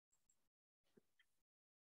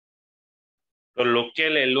तो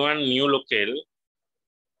local L1 new local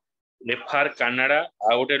FR Canada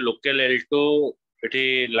आ गोटे local L2 एठी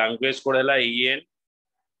लैंग्वेज कोड हला EN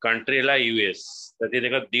कंट्री हला यूएस तति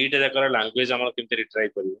देखो दीटा जाकर लैंग्वेज हमर केमते रिट्राई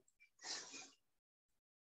करियो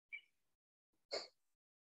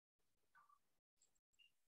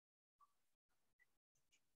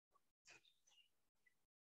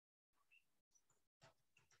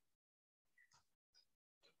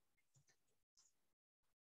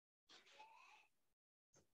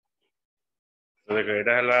तो देखो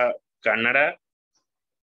एटा हला कनाडा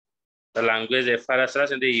द लैंग्वेज एफआर आसरा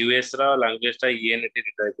सेंते यूएस रा लैंग्वेज ता EN एठी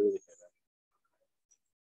रिट्राई करियो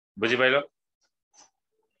बुझी पाइलो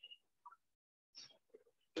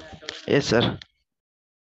Yes, sir.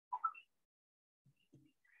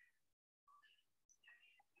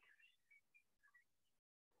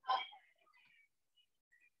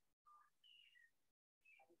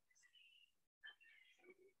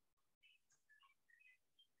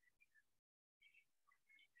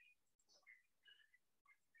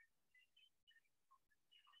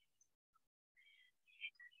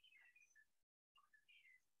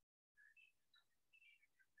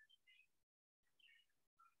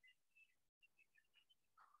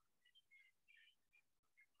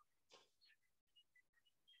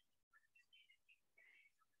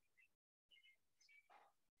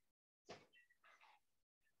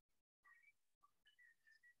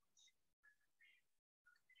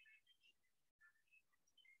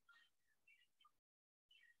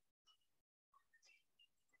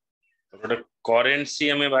 तो गोटे करेंसी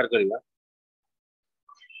हमें बाहर करबा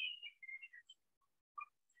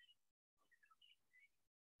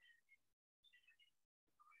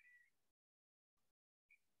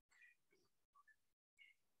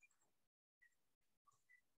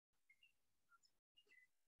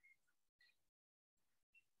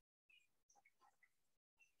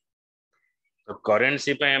तो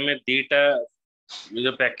करेंसी पे हमें दीटा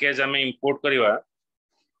जो पैकेज हमें इंपोर्ट करवा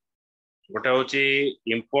गोटे होची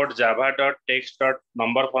import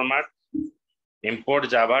java.text.number format import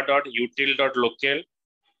java.util.local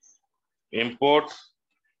import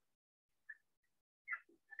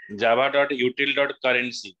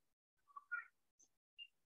java.util.currency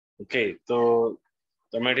okay तो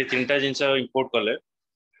तमे एठी तीनटा जिंस इंपोर्ट कले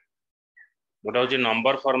गोटे होची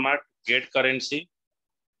number format gate currency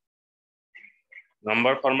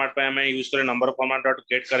number format पे हमें यूज करें number format dot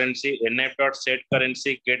gate currency nf dot set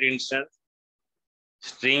currency gate instance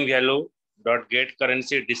string value dot gate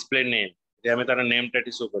currency display name ये हमें तारा नेम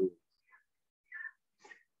टेटी शो करियो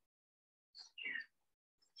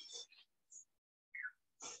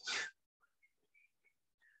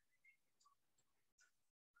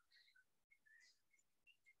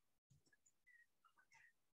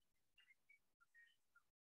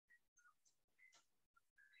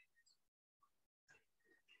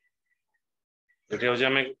एठी होची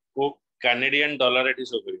हमें को कैनेडियन डॉलर एटी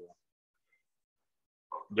शो करियो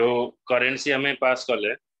जो करेंसी हमें पास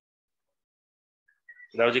कले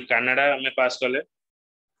होची कनाडा हमें पास कले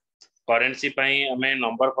करेंसी पई हमें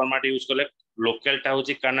नंबर फॉर्मेट यूज कले लोकल टा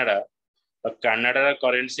होची कनाडा और कनाडा रा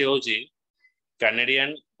करेंसी होची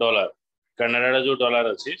कैनेडियन डॉलर कनाडा रा जो डॉलर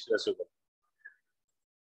अछि से शो कर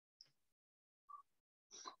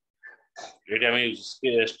एठी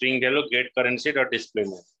हमें string value gate currency dot display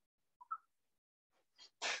name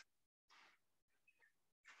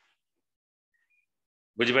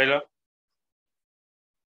बुझि पाइलो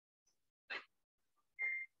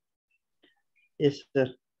Yes,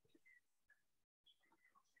 sir.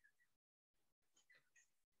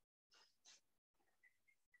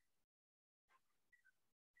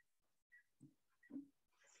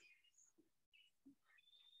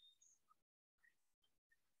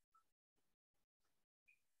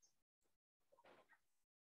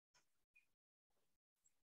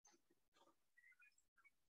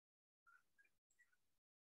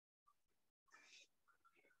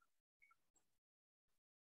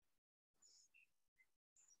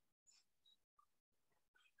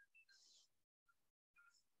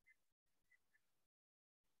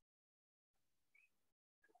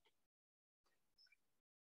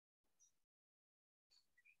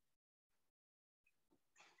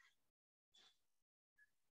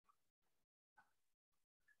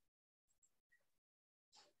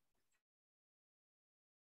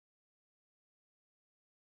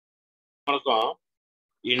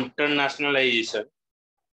 इंटरनेशनलाइजेशन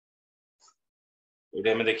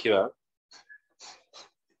ये हमें देखिए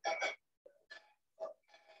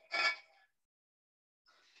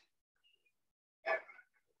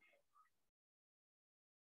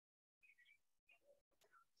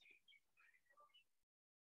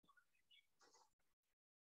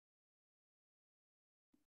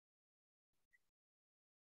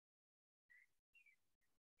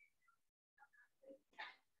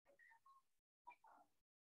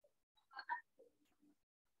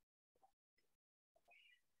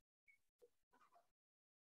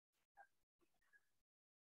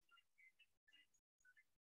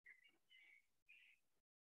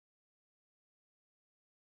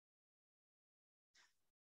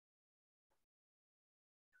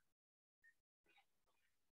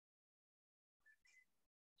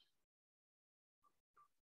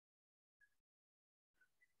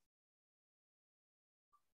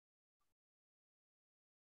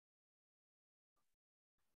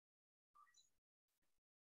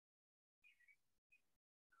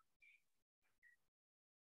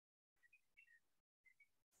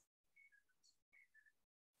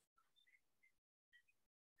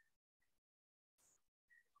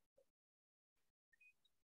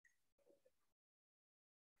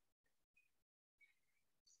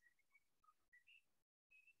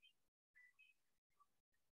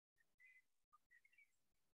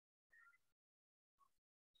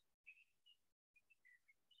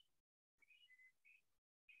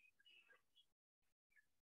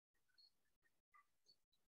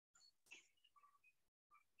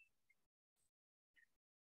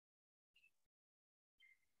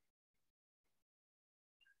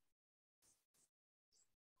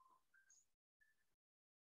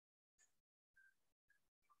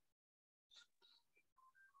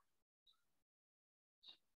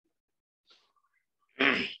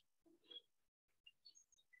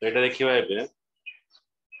एटा देखिबा एबे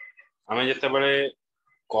आमे जते बळे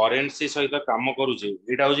करेंसी सहित काम करूची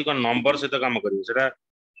एटा होची कोन नंबर सहित काम करियो सेटा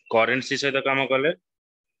करेंसी सहित काम कले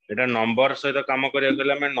एटा नंबर सहित काम करिया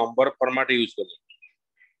गले हमें नंबर फॉर्मेट यूज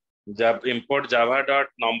कले जब import Java dot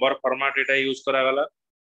number format एटा यूज करा गला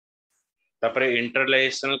तापरे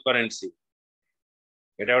इंटरलेशनल करेंसी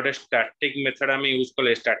एटा गोटे स्टैटिक मेथड हम यूज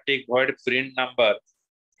कले static void print number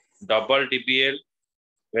double DBL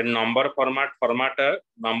when number formatter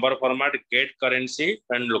number format get currency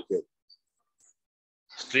and locate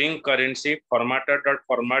string currency formatter dot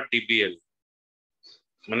format dbl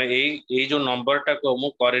माने ए जो number टा को मु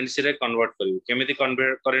करेंसी रे कन्वर्ट करी केमिति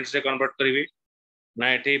करेंसी रे कन्वर्ट करी ना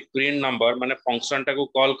एठी प्रिंट नंबर माने फंक्शन टा को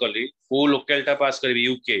कॉल कली को लोकल टा पास करी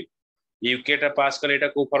यूके टा पास कले एटा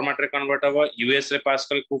को फॉर्मेट रे कन्वर्ट हबो यूएस रे पास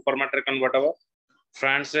कले को फॉर्मेट रे कन्वर्ट हबो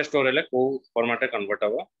फ्रांस रे स्टोर हेले को फॉर्मेट रे कन्वर्ट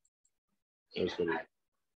हबो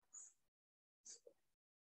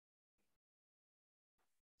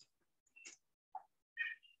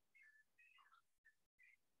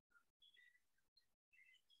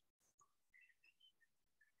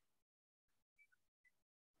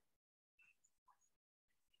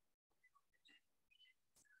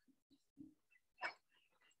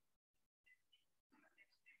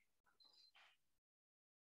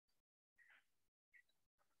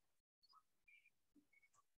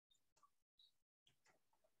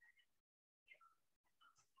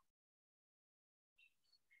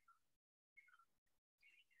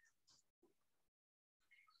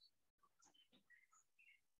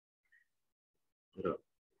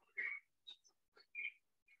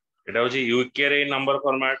एटा होची यूके रे नंबर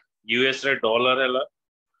फॉर्मेट यूएस रे डॉलर हैला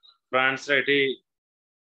फ्रांस रे एठी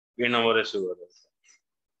ये नंबर रे सुवर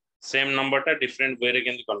सेम नंबर टा डिफरेंट वे रे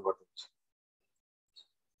केन कन्वर्ट होची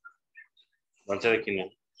बच्चा देखिने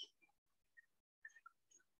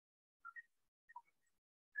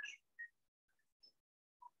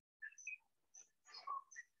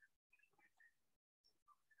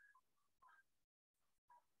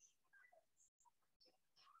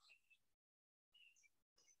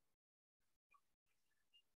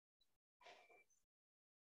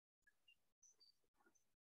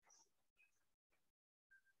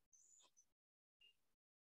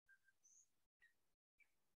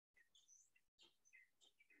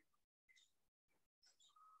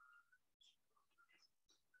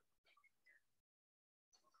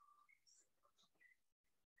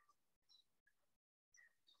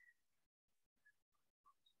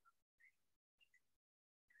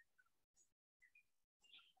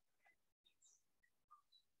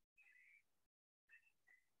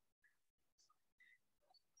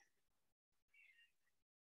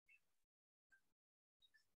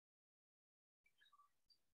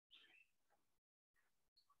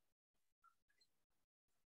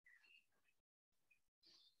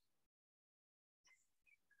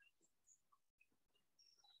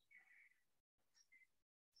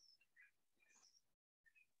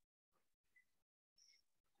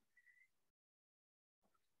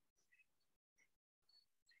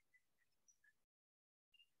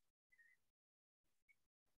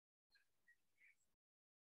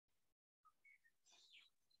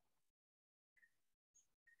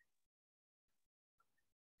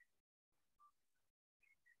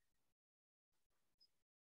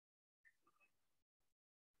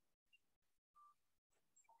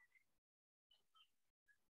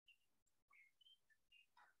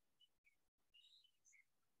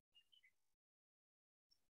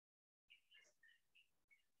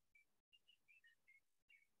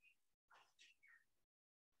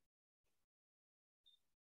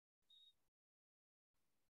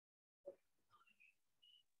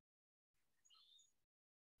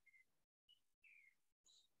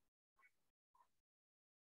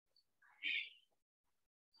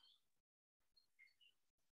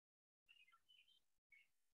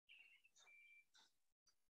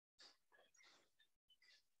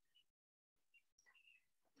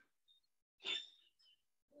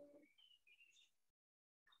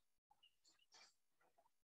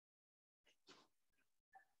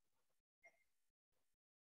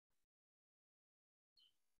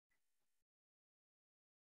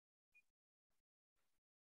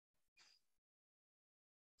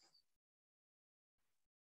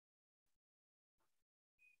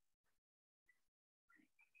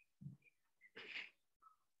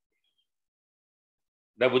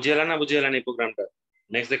दा बुझियला ना बुझियला नहीं प्रोग्राम टा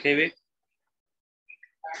नेक्स्ट देखेबे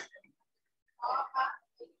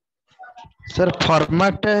सर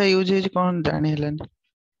फॉर्मेट यूज है कौन जानी हेलानी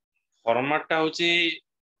फॉर्मेट टा होची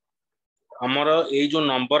हमर ए जो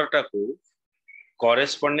नंबर टा को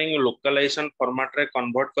करेस्पोंडिंग लोकलाइजेशन फॉर्मेट रे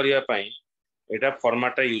कन्वर्ट करिया पई एटा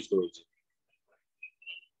फॉर्मेट यूज करूची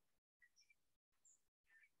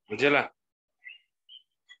बुझला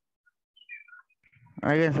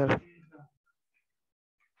आगे सर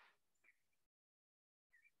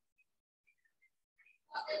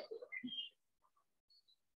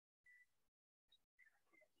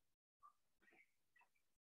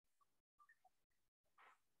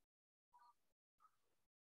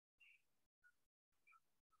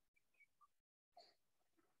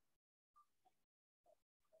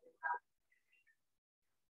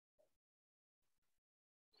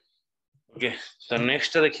ओके तो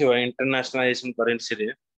नेक्स्ट देखियो इंटरनेशनलाइजेशन करेंसी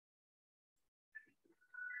रे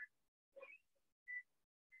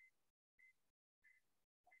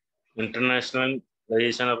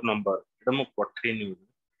इंटरनेशनलाइजेशन ऑफ नंबर एटा मो पठेनी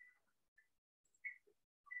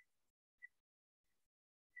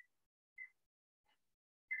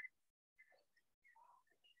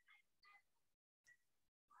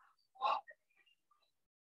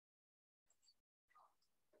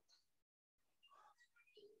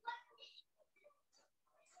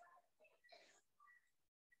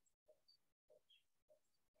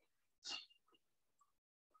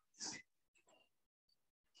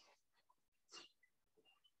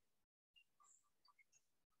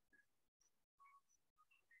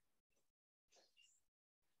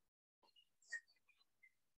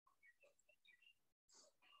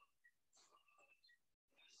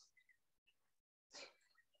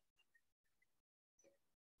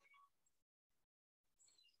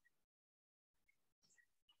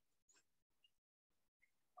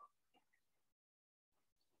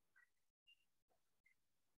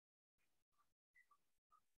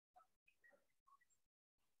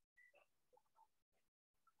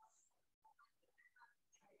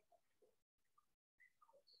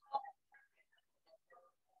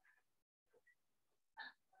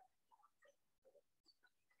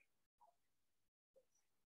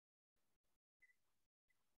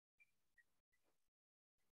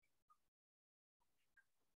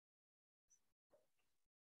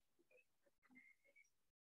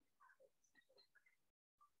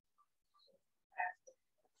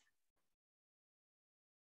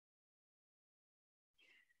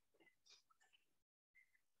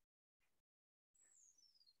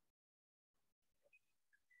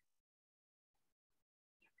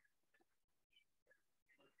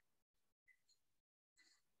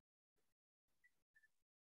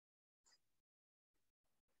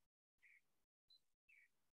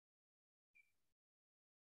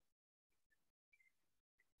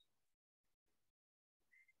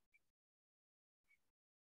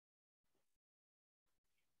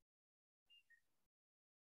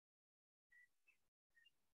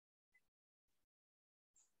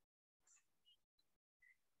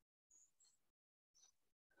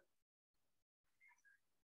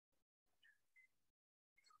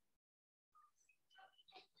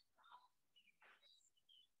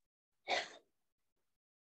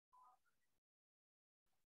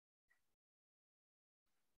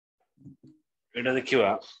एटा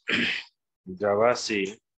देखिवा जावा सी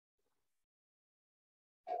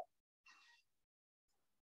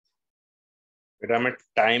एटा में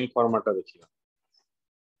time format देखिवा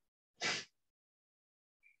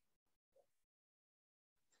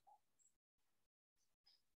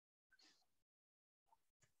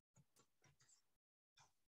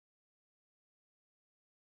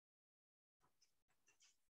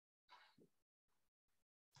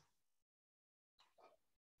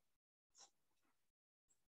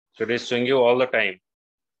so it is showing you all the time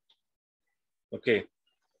okay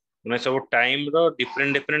माने सब टाइम रो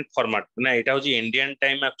डिफरेंट डिफरेंट फॉर्मेट माने एटा होची इंडियन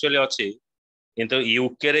टाइम एक्चुअली अछि किंतु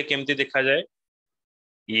यूके रे केमती देखा जाए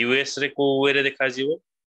यूएस रे को वे रे देखा जीवो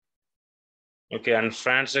ओके एंड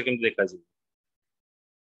फ्रांस रे केमती देखा जीवो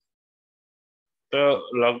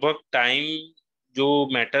तो लगभग टाइम जो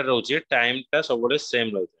मैटर रोचे टाइम टा सब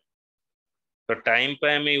सेम रहता है तो टाइम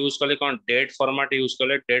पे हमें यूज कले कौन डेट फॉर्मेट यूज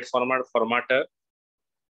कले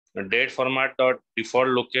date format dot default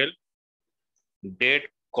local date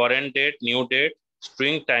current date new date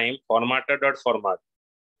string time formatter dot format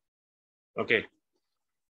okay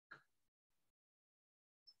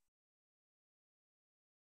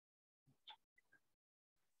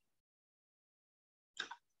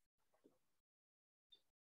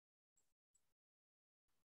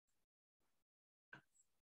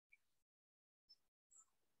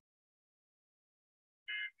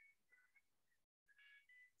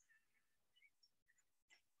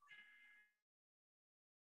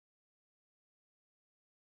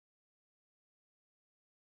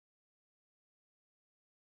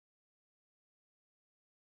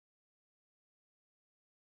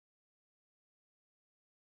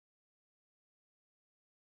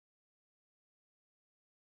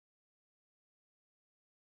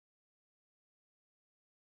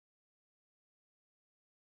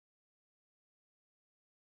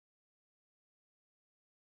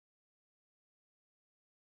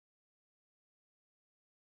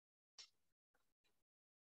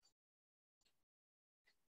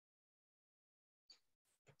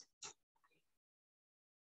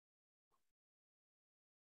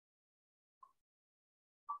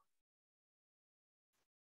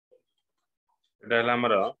एटा हला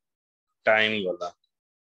हमर टाइम गला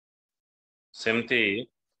सेमती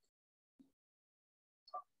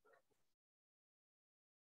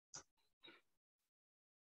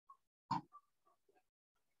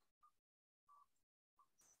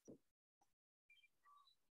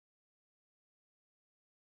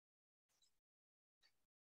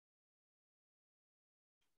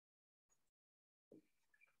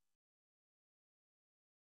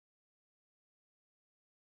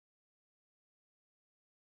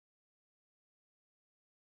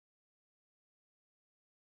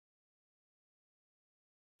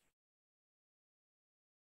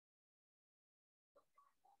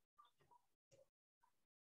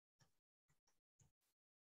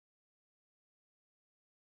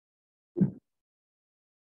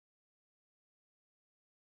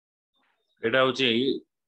एटा होची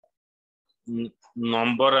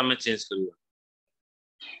नंबर हमें चेंज करिया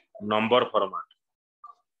नंबर फॉर्मेट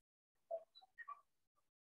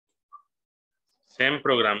सेम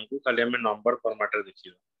प्रोग्राम को खाली हमें नंबर फॉर्मेट रे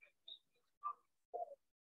देखियो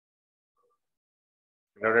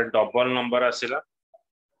एटा double number आसिला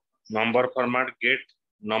number format gate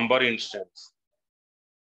number instance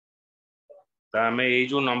ता हमें ये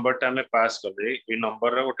जो नंबर टा हमें पास करले ए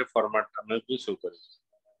नंबर रे गोटे फॉर्मेट हमें भी शो करे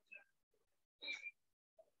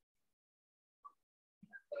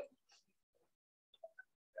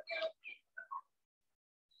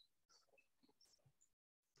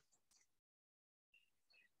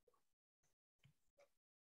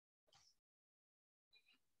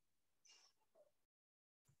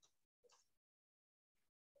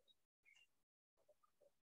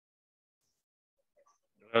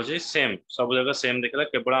होची सेम सब जगह सेम देखला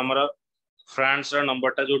केवल हमर फ्रांस रा नंबर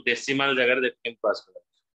टा जो डेसिमल जगह रे देख पास कर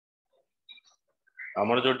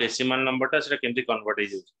हमर जो डेसिमल नंबर टा सेटा केमती कन्वर्ट हो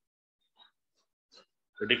जाउछ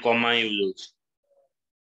एटी कॉमा यूज होउछ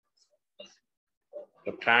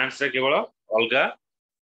तो फ्रांस रे केवल अलगा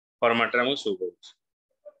फॉर्मेट रे हम शो करूछ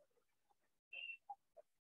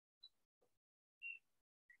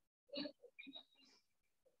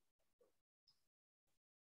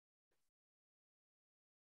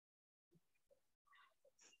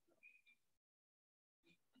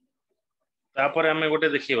तापर हमें गोटे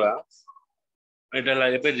देखिबा एटा ला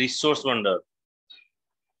एबे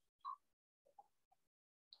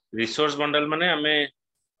रिसोर्स बंडल माने हमें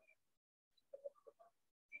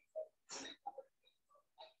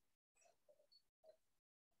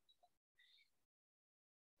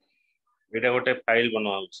एटा गोटे फाइल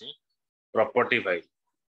बनवा होची प्रॉपर्टी फाइल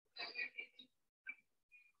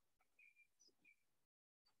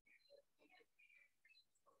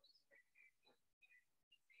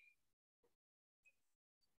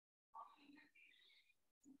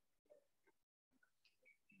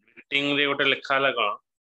ग्रीटिंग रे गोटे लिखा हला कोन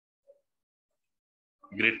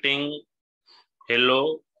ग्रीटिंग हेलो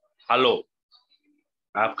हेलो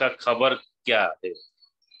आपका खबर क्या है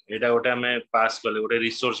एटा गोटे हमें पास करले गोटे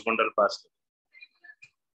रिसोर्स बंडल पास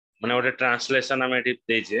माने गोटे ट्रांसलेशन हमें एठी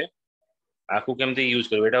देजे आकु केमती यूज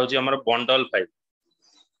करबे एटा होची हमर बंडल फाइल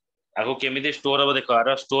आकु केमिति स्टोर हो देखो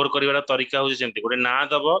आरो स्टोर करिवार तरीका होची जेमती गोटे ना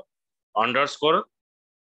दबो अंडरस्कोर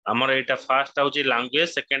हमर एटा फर्स्ट होची लैंग्वेज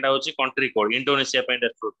सेकंड होची कंट्री कोड इंडोनेशिया पे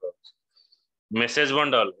डेस्क्रिप्टर मेसेज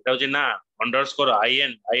बंडल एटा होची ना अंडरस्कोर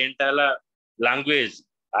आईएन ता हला लैंग्वेज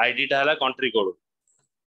आईडी ता हला कंट्री कोड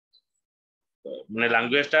माने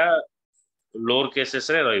लैंग्वेज टा लोअर केसेस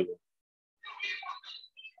रे रहइबो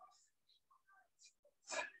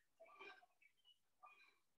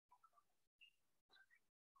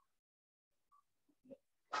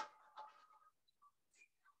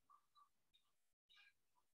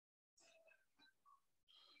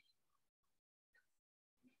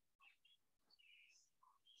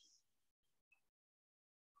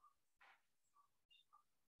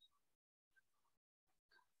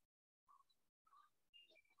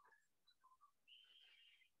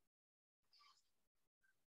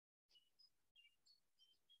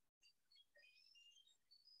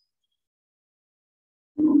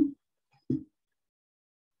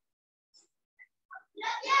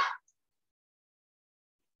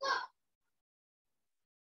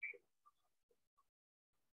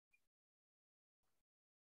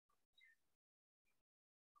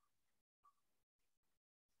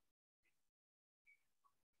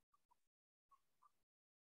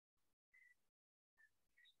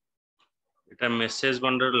एटा message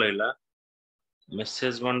bundle Laila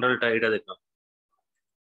message bundle टा एटा देखो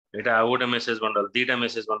एटा आ गोटे मेसेज बंडल दीटा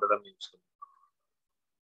मेसेज बंडल हम यूज कर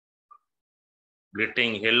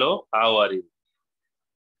greeting hello how are you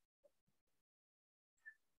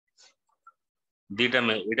दीटा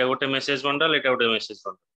में एटा गोटे मेसेज बंडल एटा गोटे मेसेज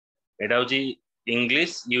बंडल एटा होची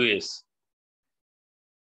इंग्लिश यूएस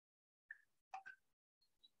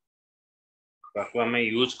ताको हमें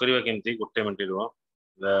यूज करबा केमती गोटे मिनिट रो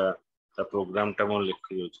ता प्रोग्राम टा mo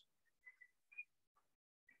लिखि यूज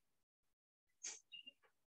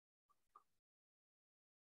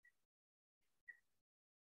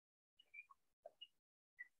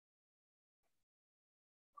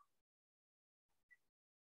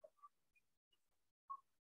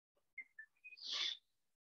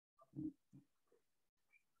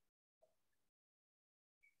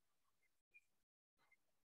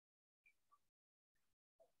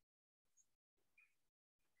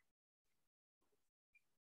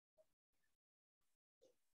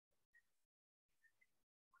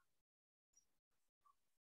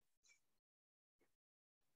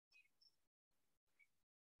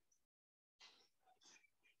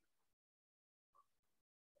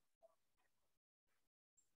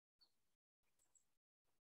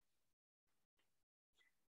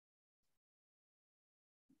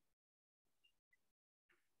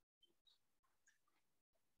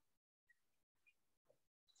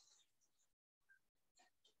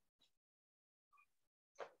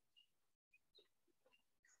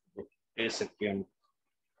ए सेकेंड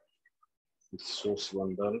source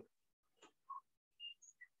bundle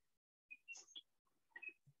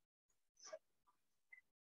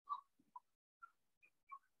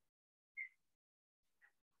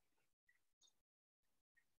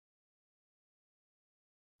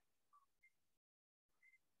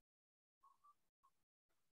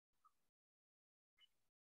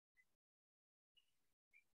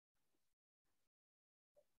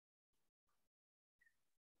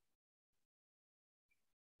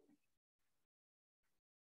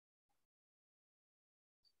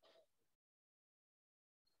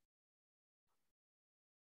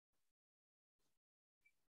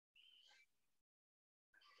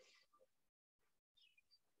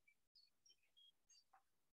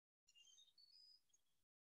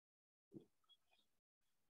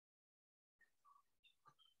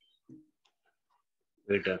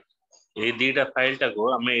एटा ए दीटा फाइल टा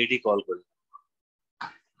को हमें एडी कॉल कर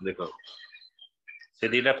देखो से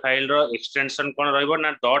दीटा फाइल रो एक्सटेंशन कोन रहइबो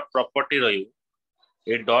ना डॉट प्रॉपर्टी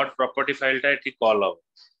रहइबो ए डॉट प्रॉपर्टी फाइल टा एठी कॉल हो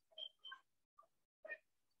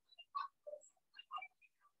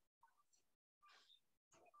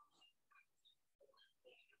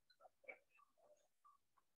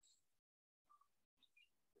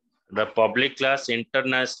the public class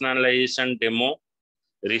internationalization demo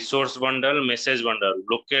resource bundle message bundle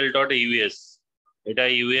local.us Etah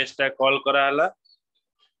us टा कॉल करा हला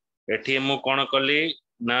एठी मु कोन कली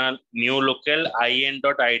ना न्यू लोकल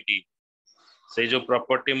in.it से जो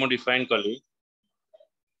प्रॉपर्टी मु डिफाइन कली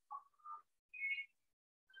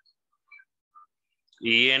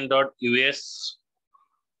en.us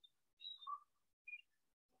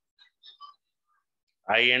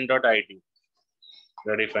in.it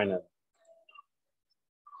डिफाइन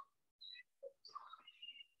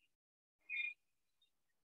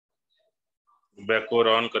बैक को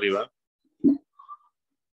रन करिवा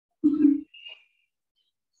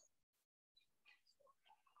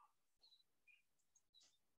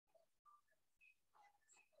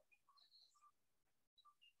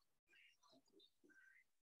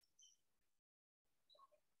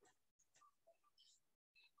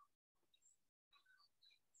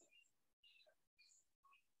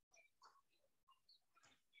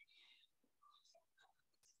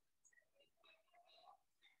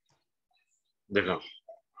देखो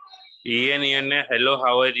en hello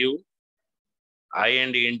how are you I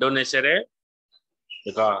and Indonesia रे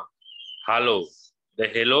देखो hello the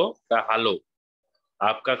hello the hello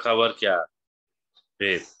आपका खबर क्या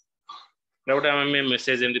है गोटे हमें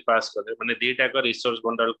मेसेज एमती पास कर माने दीटा को रिसोर्स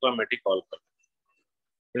बंडल को हम एटी कॉल कर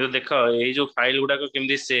तो देखो ये जो फाइल गुडा को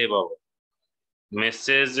केमती सेव हो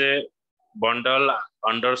message bundle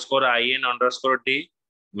underscore in_d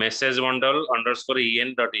message bundle underscore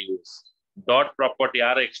en.us dot property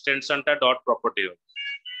यार एक्सटेंशन टा डॉट प्रॉपर्टी हो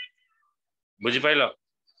बुझी पाइलो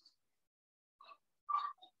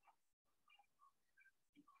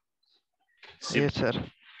यस सर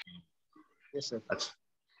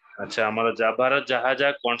अच्छा अच्छा हमारा जाबार जहा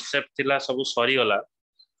जहा कांसेप्ट थिला सब सरी गला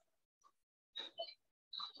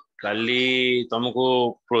काली तुमको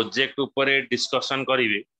प्रोजेक्ट ऊपर डिस्कशन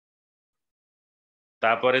करिवे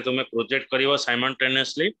तापरे तुमे प्रोजेक्ट करिवो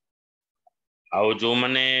साइमल्टेनियसली आउ जो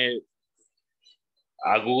माने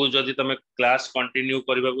आगु जदि तुमे क्लास कंटिन्यू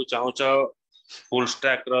करबा को चाहो छ फुल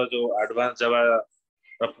स्टैक रो जो एडवांस जावा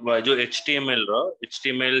जो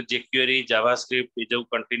HTML jQuery जावास्क्रिप्ट ये जो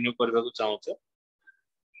कंटिन्यू करबा को चाहो छ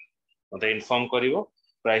मते इन्फॉर्म करिवो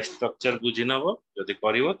प्राइस स्ट्रक्चर बुझी नबो जदि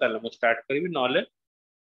करिवो ताले म स्टार्ट करबी नले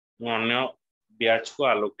म अन्य बैच को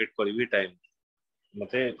एलोकेट करबी टाइम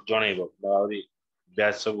मते जणैबो आउरी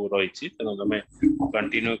बैच सब रही तेणु तुम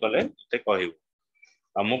कंटिन्यू कले मते कहब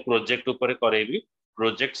आ मु प्रोजेक्ट ऊपर करेबी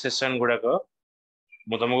प्रोजेक्ट सेशन गुड़ाक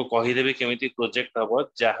मु तुमको कहीदेवी केमी प्रोजेक्ट हम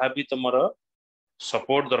जहाँ भी तुम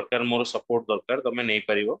सपोर्ट दरकार मोर सपोर्ट दरकार तुम नहीं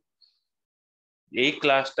पार यही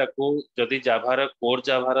क्लास टाकू जदि जाभार कोर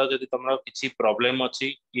जाभार जदि तुम किसी प्रॉब्लम अच्छी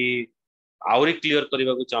कि आउरी क्लियर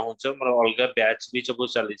करने को चाहूच मोर अलग बैच भी सब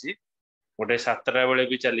चली गोटे 7टा बेले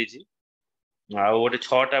भी चली आउ गोटे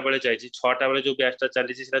 6टा बेले चाहिए 6टा बेले जो बैचटा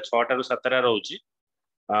चली 6टा रू 7टा रोचे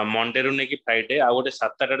मंडे रू नहीं फ्राइडे आउ गोटे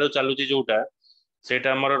 7टा रू चलुची जोटा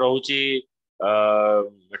सेटा हमर रोची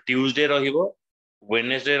ट्यूसडे रहिबो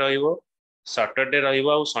वेडनेसडे रहिबो सैटरडे रहिबो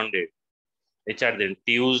आउ संडे ए 4 दिन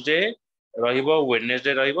ट्यूसडे रहिबो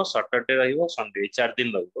वेडनेसडे रहिबो सैटरडे रहिबो संडे 4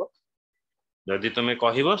 दिन रहिबो जदि तुमे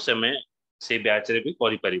कहिबो सेमे से बैच रे भी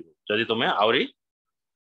करि परिबो जदि तुमे आउरी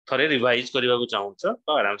थरे रिवाइज करबा को चाहूछ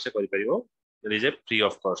तो आराम से करि परिबो it is a free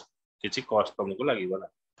of cost किछि कॉस्ट तुमको लागिबो ना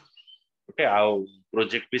ओके आउ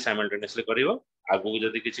प्रोजेक्ट भी साइमल्टेनियसली करिवो आगु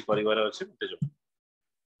जदि किछि करिवार अछि मते जो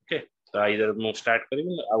ओके तो आइदर मु स्टार्ट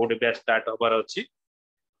करिवो आ गोटे बैच स्टार्ट होबार अछि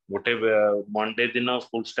गोटे मंडे दिन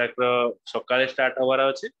फुल स्टैक रो सकाळे स्टार्ट होबार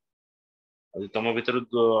अछि यदि तुम भीतर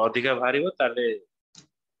अधिका बाहर ताले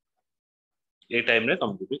ये टाइम रे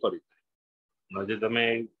तुमको भी करि नजे तमे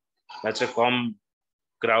बैच कम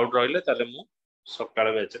क्राउड रहिले ताले मु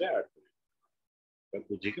सकाळ बैच रे ऐड करि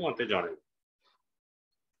बुझी कि मते जणे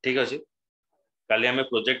ठीक अछि काली हमें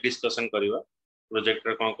प्रोजेक्ट डिस्कशन करिवा प्रोजेक्ट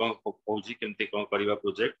रे कोन कोन होउची केमती कोन करिवा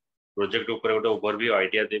प्रोजेक्ट ऊपर गोटे ओवरव्यू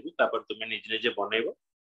आइडिया देबी तापर तुमे निजे निजे बनेइबो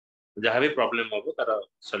जहाँ भी प्रॉब्लम हो तार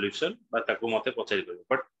सॉल्यूशन बा ताको मते पचारि करबो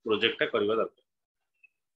बट प्रोजेक्ट करबा दरकार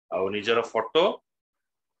आ निजर photo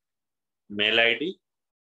mail ID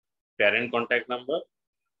parent contact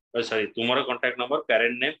number sorry तुमर कांटेक्ट नंबर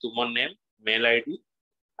पेरेंट नेम तुमर नेम मेल आईडी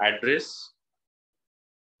एड्रेस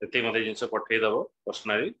एते मते जिंस पठेइ दबो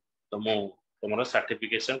पर्सनली तो मु तुमर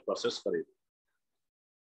सर्टिफिकेशन प्रोसेस करेबी।